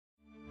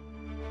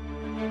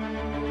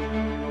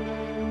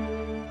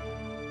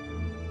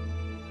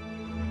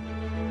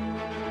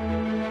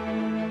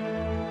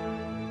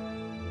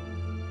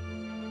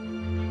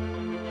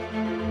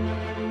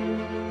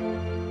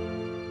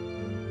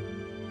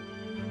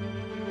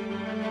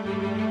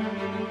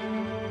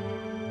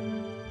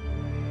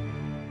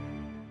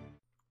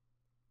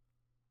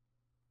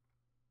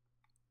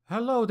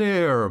Hello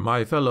there,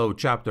 my fellow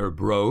chapter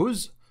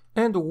bros,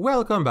 and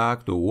welcome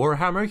back to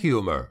Warhammer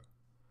Humor,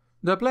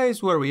 the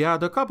place where we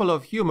add a couple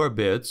of humor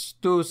bits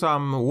to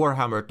some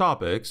Warhammer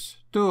topics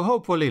to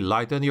hopefully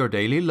lighten your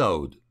daily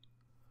load.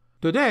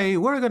 Today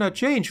we're gonna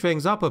change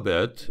things up a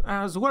bit,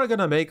 as we're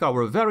gonna make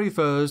our very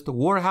first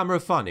Warhammer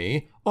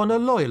funny on a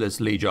loyalist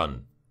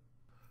legion.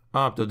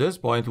 Up to this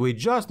point we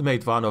just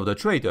made fun of the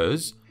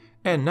traitors,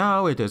 and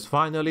now it is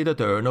finally the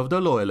turn of the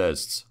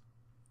loyalists.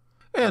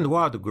 And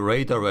what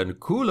greater and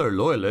cooler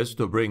loyalist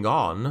to bring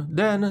on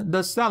than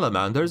the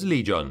Salamanders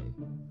Legion.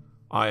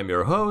 I am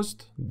your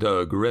host,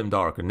 the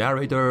grimdark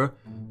narrator,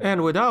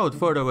 and without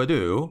further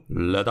ado,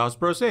 let us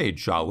proceed,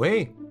 shall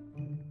we?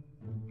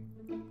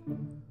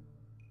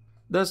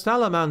 The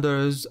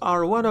Salamanders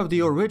are one of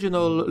the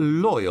original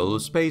loyal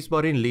Space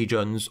Marine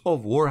legions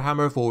of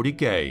Warhammer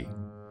 40k,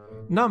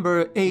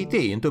 number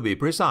 18 to be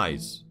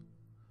precise.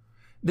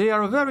 They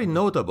are a very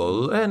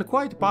notable and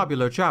quite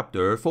popular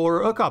chapter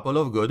for a couple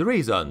of good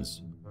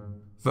reasons.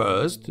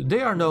 First,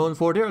 they are known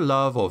for their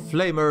love of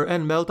flamer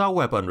and melta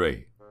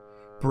weaponry,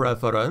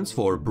 preference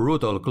for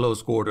brutal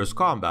close-quarters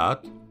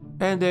combat,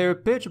 and their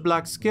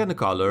pitch-black skin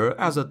color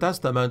as a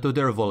testament to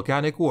their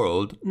volcanic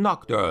world,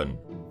 Nocturne.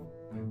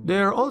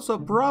 They're also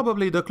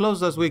probably the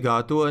closest we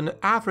got to an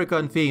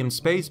African-themed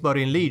Space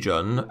Marine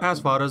Legion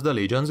as far as the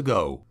legions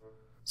go.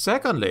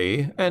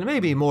 Secondly, and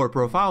maybe more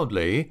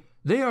profoundly,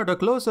 they are the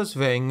closest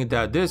thing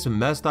that this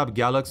messed up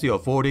galaxy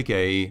of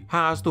 40k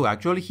has to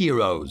actual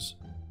heroes.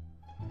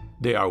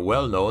 They are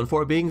well known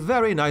for being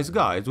very nice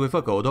guys with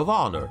a code of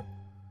honor.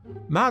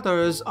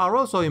 Matters are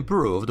also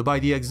improved by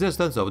the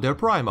existence of their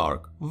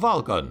Primarch,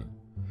 Vulkan,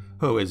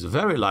 who is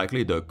very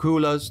likely the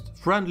coolest,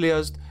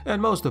 friendliest,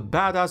 and most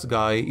badass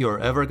guy you're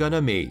ever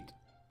gonna meet.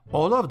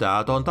 All of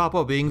that on top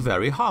of being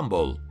very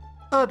humble,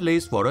 at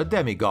least for a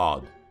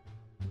demigod.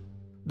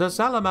 The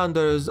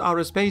Salamanders are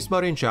a Space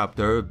Marine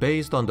chapter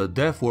based on the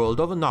death world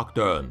of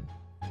Nocturne.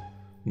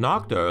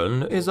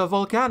 Nocturne is a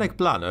volcanic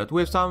planet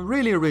with some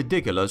really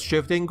ridiculous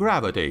shifting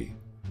gravity.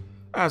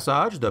 As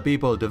such, the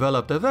people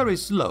developed a very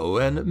slow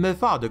and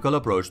methodical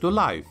approach to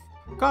life,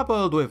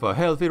 coupled with a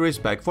healthy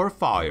respect for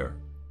fire.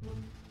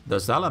 The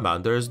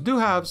Salamanders do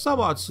have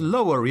somewhat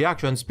slower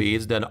reaction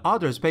speeds than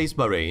other Space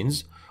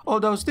Marines,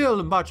 although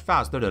still much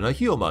faster than a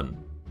human.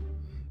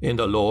 In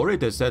the lore,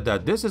 it is said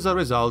that this is a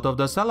result of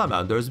the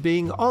Salamanders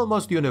being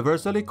almost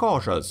universally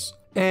cautious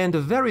and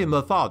very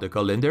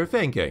methodical in their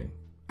thinking,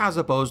 as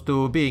opposed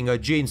to being a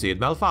gene seed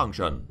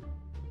malfunction.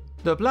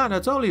 The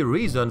planet's only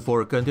reason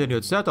for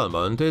continued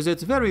settlement is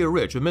its very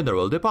rich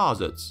mineral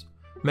deposits,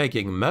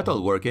 making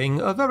metalworking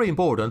a very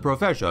important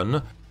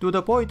profession to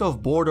the point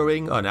of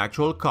bordering an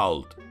actual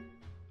cult.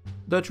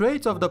 The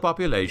traits of the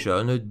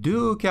population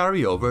do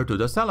carry over to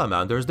the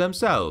Salamanders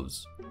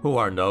themselves, who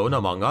are known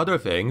among other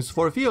things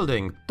for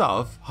fielding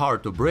tough,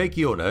 hard-to-break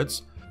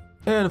units,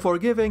 and for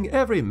giving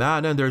every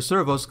man and their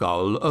servo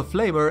skull a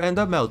flamer and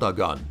a melta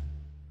gun.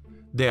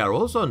 They are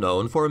also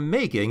known for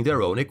making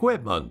their own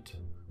equipment,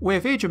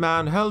 with each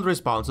man held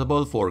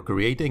responsible for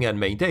creating and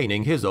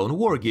maintaining his own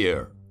war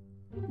gear.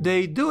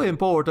 They do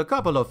import a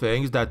couple of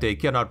things that they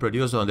cannot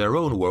produce on their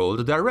own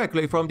world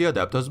directly from the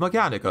Adeptus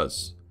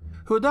Mechanicus,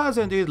 who does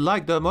indeed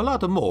like them a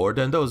lot more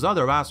than those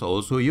other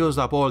assholes who use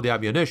up all the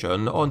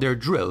ammunition on their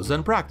drills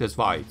and practice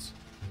fights.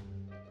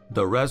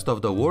 The rest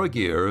of the war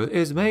gear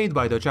is made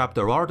by the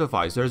chapter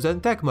artificers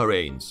and tech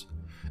marines,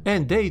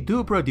 and they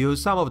do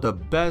produce some of the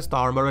best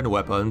armor and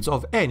weapons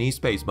of any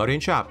Space Marine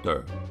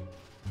chapter.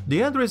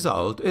 The end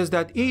result is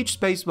that each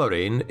Space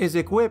Marine is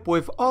equipped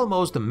with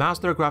almost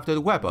master-crafted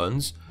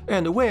weapons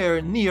and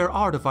wear near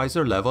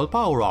artificer level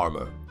power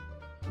armor.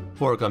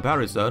 For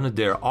comparison,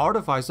 their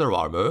artificer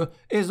armor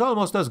is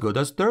almost as good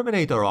as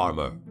Terminator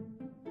armor.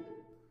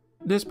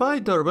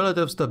 Despite the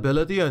relative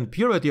stability and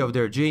purity of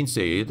their gene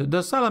seed,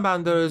 the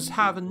Salamanders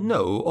have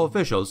no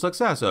official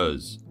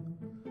successors.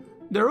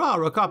 There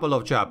are a couple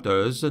of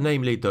chapters,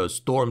 namely the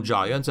Storm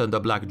Giants and the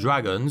Black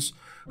Dragons,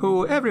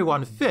 who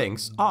everyone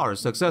thinks are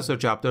successor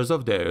chapters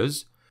of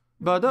theirs,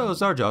 but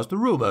those are just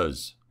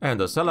rumors, and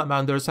the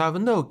Salamanders have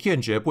no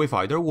kinship with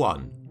either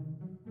one.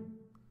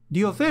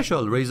 The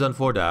official reason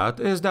for that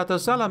is that the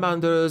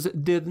Salamanders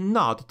did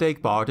not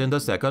take part in the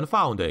second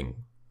founding.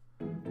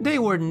 They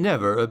were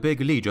never a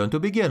big legion to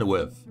begin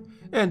with,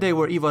 and they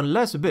were even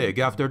less big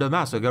after the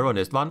massacre on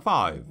Istvan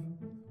V.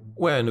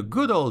 When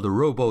good old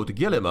rowboat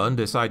Gilliman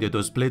decided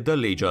to split the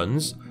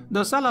legions,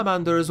 the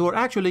Salamanders were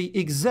actually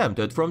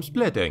exempted from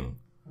splitting,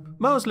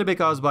 mostly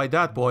because by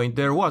that point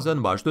there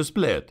wasn't much to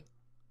split.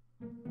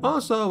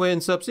 Also,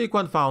 in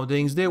subsequent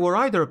foundings, they were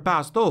either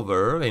passed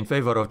over in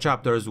favor of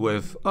chapters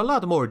with a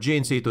lot more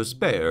gene seed to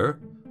spare,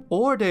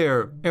 or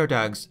their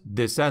AirTags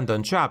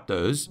descendant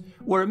chapters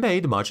were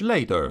made much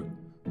later,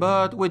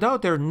 but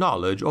without their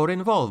knowledge or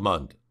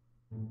involvement.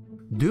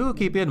 Do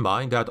keep in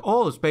mind that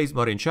all Space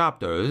Marine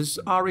chapters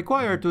are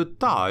required to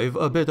tithe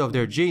a bit of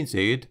their gene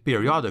seed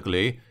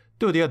periodically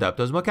to the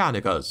Adeptus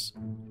Mechanicus.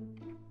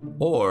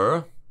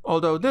 Or,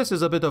 although this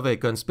is a bit of a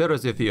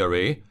conspiracy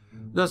theory,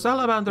 The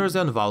Salamanders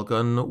and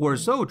Vulkan were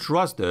so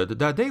trusted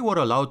that they were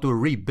allowed to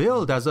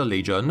rebuild as a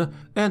legion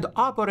and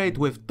operate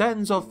with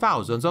tens of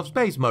thousands of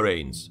Space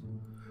Marines.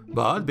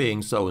 But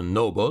being so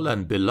noble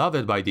and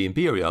beloved by the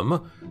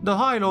Imperium, the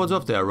High Lords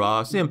of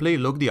Terra simply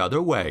looked the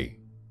other way.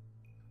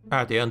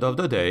 At the end of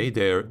the day,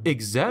 their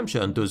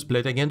exemption to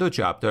splitting into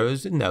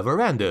chapters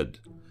never ended,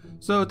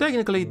 so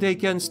technically they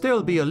can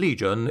still be a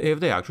legion if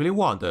they actually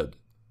wanted.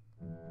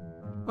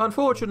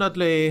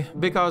 Unfortunately,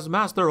 because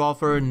Master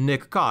Author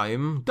Nick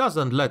Kime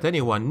doesn't let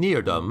anyone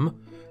near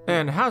them,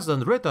 and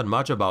hasn't written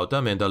much about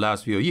them in the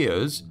last few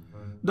years,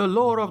 the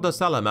lore of the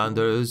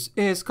Salamanders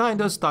is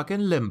kinda stuck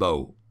in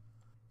limbo.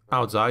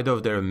 Outside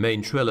of their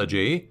main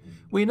trilogy,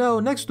 we know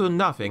next to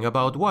nothing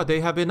about what they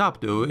have been up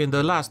to in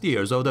the last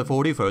years of the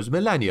 41st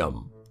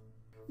millennium.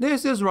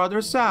 This is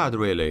rather sad,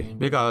 really,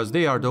 because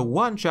they are the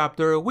one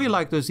chapter we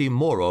like to see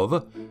more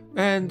of,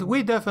 and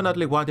we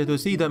definitely wanted to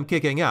see them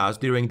kicking ass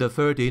during the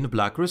 13th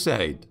Black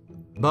Crusade.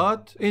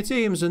 But it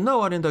seems no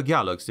one in the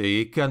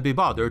galaxy can be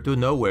bothered to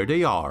know where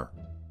they are.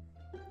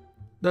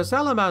 The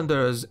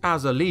Salamanders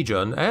as a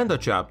legion and a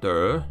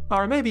chapter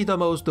are maybe the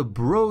most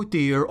bro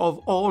tier of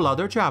all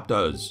other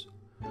chapters,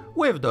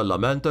 with the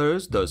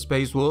Lamenters, the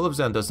Space Wolves,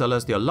 and the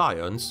Celestial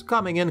Lions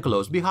coming in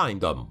close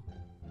behind them.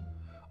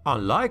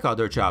 Unlike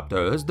other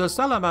chapters, the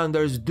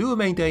Salamanders do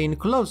maintain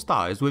close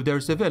ties with their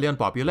civilian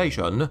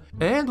population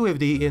and with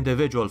the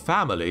individual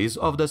families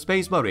of the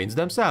Space Marines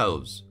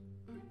themselves.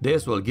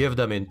 This will give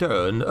them in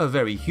turn a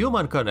very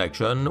human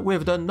connection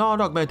with the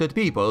non-augmented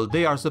people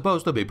they are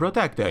supposed to be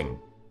protecting.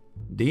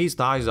 These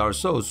ties are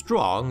so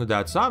strong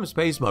that some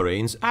Space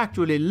Marines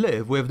actually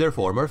live with their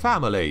former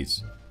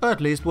families,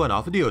 at least when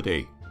off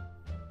duty.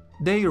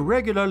 They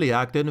regularly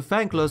act in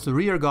thankless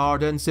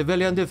rearguard and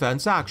civilian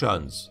defense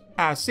actions,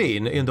 as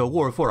seen in the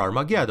War for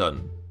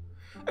Armageddon.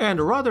 And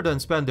rather than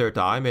spend their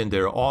time in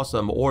their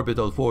awesome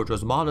orbital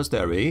fortress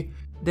monastery,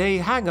 they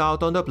hang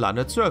out on the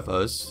planet's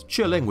surface,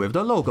 chilling with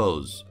the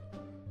locals.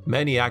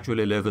 Many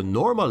actually live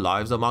normal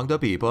lives among the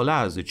people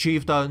as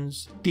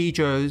chieftains,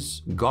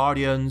 teachers,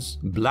 guardians,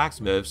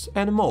 blacksmiths,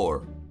 and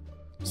more.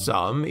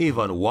 Some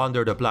even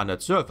wander the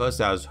planet's surface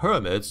as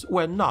hermits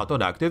when not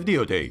on active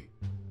duty.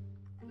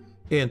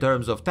 In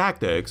terms of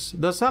tactics,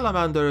 the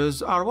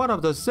Salamanders are one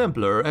of the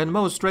simpler and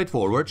most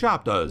straightforward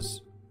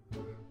chapters.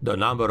 The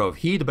number of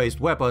heat-based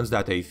weapons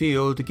that they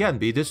field can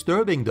be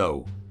disturbing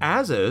though,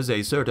 as is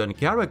a certain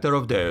character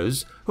of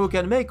theirs who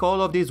can make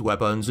all of these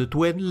weapons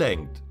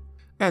twin-linked,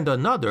 and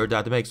another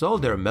that makes all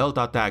their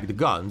melt-attacked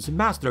guns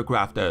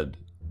mastercrafted.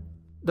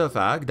 The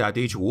fact that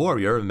each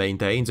warrior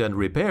maintains and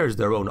repairs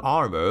their own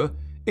armor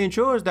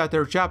ensures that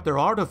their chapter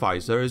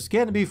artificers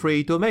can be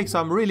free to make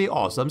some really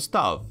awesome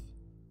stuff.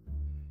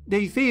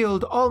 They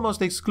field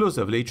almost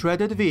exclusively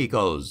treaded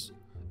vehicles,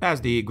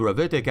 as the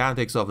gravitic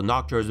antics of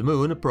Nocture's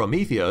moon,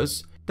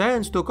 Prometheus,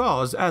 tends to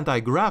cause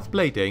anti-grav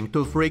plating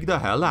to freak the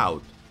hell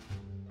out.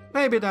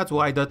 Maybe that's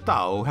why the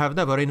Tau have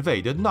never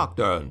invaded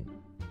Nocturne.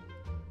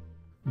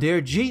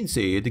 Their gene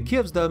seed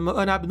gives them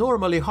an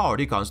abnormally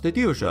hardy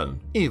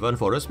constitution, even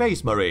for a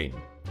Space Marine.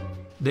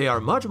 They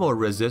are much more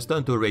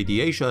resistant to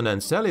radiation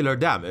and cellular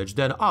damage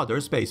than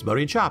other Space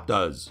Marine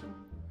chapters.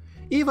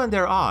 Even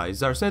their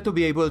eyes are said to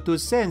be able to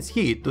sense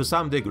heat to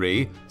some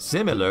degree,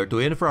 similar to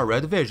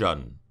infrared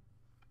vision.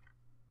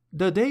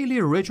 The daily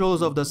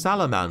rituals of the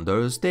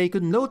Salamanders take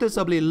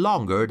noticeably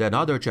longer than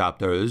other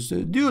chapters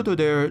due to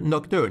their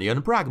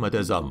Nocturnian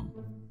pragmatism.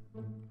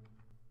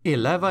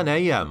 11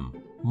 a.m.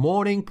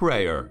 Morning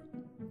Prayer.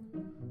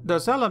 The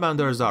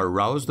Salamanders are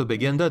roused to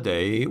begin the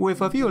day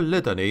with a few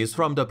litanies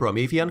from the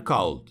Promethean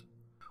cult.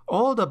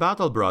 All the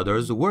Battle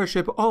Brothers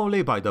worship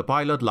only by the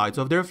pilot lights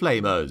of their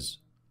flamers.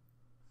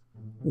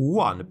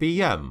 1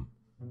 p.m.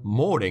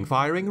 Morning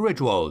Firing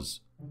Rituals.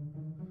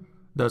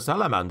 The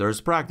Salamanders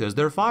practice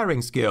their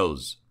firing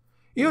skills,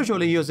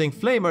 usually using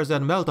flamers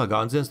and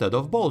meltaguns instead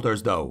of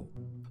bolters though.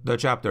 The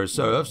chapter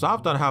serfs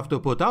often have to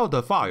put out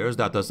the fires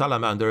that the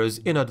Salamanders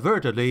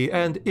inadvertently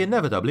and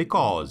inevitably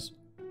cause.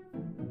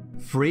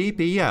 3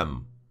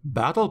 p.m.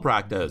 Battle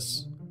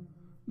Practice.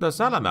 The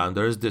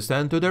Salamanders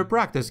descend to their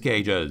practice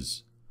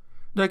cages.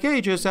 The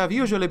cages have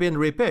usually been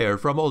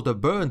repaired from all the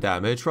burn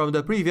damage from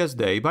the previous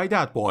day by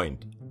that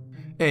point.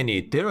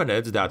 Any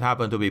Tyranids that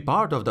happen to be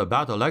part of the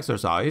battle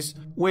exercise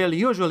will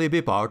usually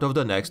be part of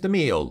the next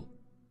meal.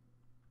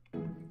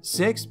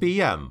 6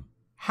 p.m.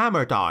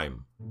 Hammer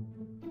Time.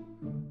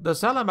 The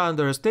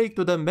Salamanders take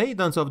to the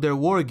maintenance of their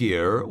war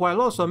gear while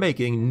also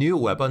making new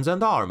weapons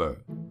and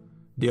armor.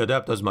 The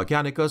Adeptus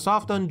Mechanicus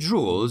often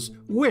drools,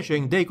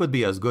 wishing they could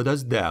be as good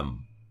as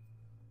them.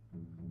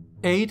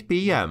 8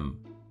 p.m.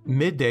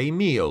 Midday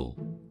Meal.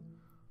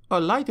 A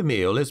light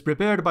meal is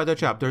prepared by the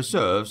chapter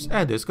serfs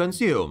and is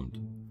consumed.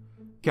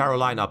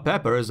 Carolina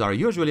peppers are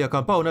usually a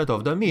component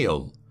of the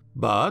meal,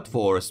 but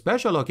for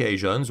special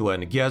occasions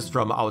when guests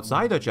from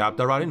outside the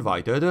chapter are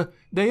invited,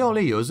 they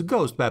only use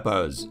ghost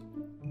peppers.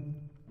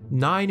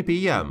 9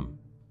 p.m.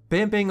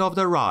 Pimping of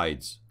the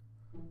Rides.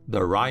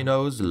 The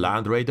Rhinos,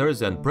 Land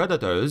Raiders, and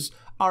Predators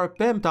are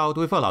pimped out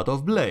with a lot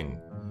of bling,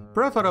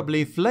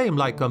 preferably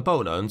flame-like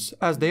components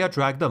as they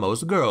attract the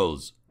most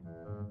girls.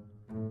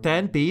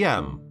 10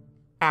 p.m.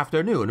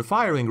 Afternoon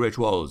firing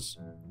rituals.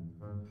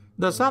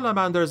 The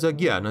Salamanders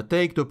again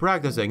take to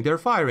practicing their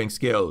firing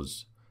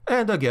skills,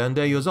 and again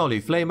they use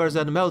only flamers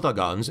and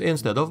meltaguns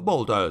instead of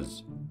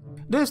bolters.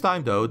 This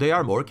time though they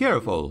are more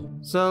careful,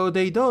 so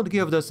they don't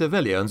give the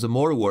civilians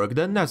more work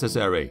than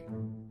necessary.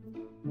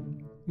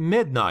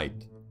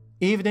 Midnight.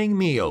 Evening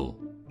meal.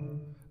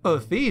 A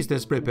feast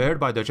is prepared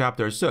by the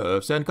chapter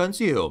serfs and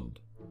consumed.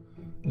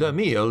 The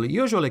meal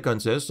usually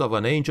consists of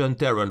an ancient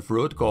Terran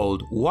fruit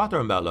called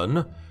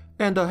watermelon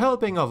and a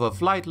helping of a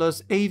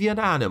flightless avian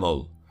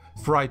animal,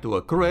 fried to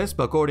a crisp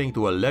according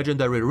to a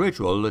legendary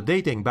ritual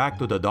dating back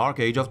to the Dark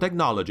Age of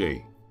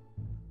technology.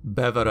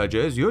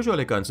 Beverages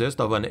usually consist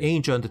of an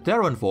ancient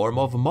Terran form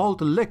of malt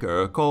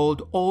liquor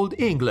called Old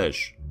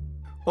English.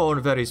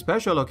 On very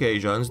special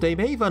occasions, they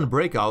may even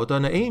break out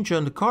an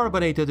ancient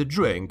carbonated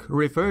drink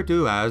referred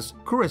to as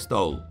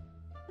crystal.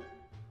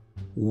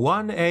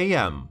 1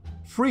 a.m.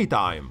 Free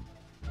time.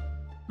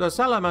 The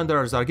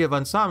Salamanders are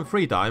given some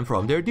free time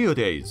from their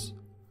duties.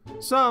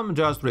 Some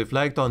just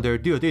reflect on their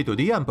duty to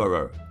the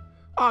Emperor.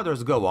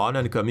 Others go on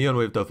and commune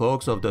with the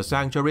folks of the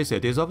sanctuary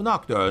cities of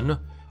Nocturne,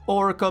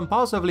 or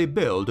compulsively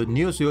build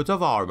new suits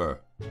of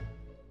armor.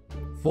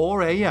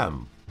 4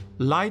 a.m.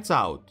 Lights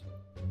out.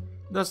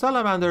 The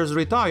Salamanders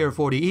retire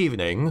for the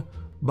evening,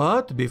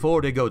 but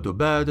before they go to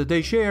bed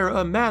they share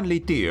a manly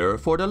tear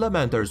for the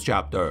Lamenters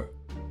chapter.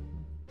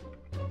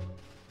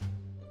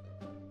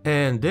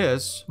 And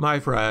this, my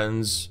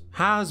friends,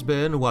 has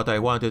been what I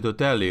wanted to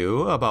tell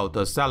you about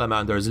the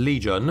Salamanders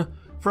Legion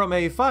from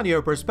a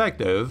funnier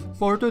perspective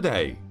for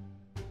today.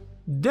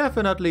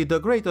 Definitely the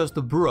greatest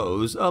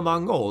bros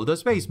among all the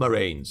Space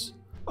Marines,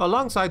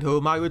 alongside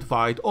whom I would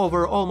fight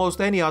over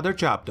almost any other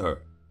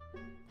chapter.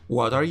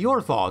 What are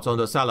your thoughts on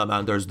the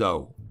Salamanders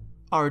though?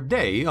 Are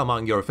they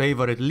among your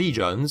favorite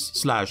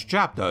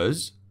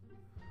legions/chapters?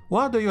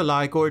 What do you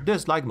like or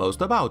dislike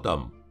most about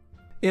them?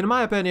 In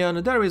my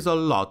opinion, there is a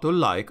lot to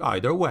like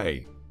either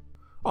way.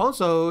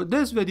 Also,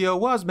 this video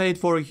was made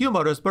for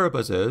humorous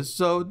purposes,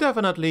 so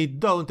definitely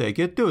don't take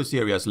it too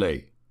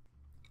seriously.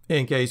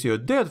 In case you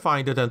did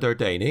find it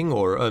entertaining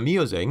or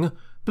amusing,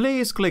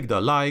 please click the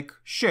like,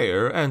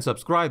 share, and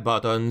subscribe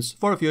buttons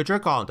for future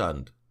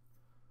content.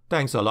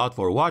 Thanks a lot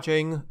for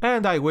watching,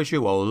 and I wish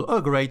you all a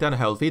great and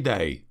healthy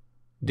day.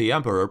 The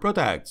Emperor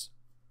protects.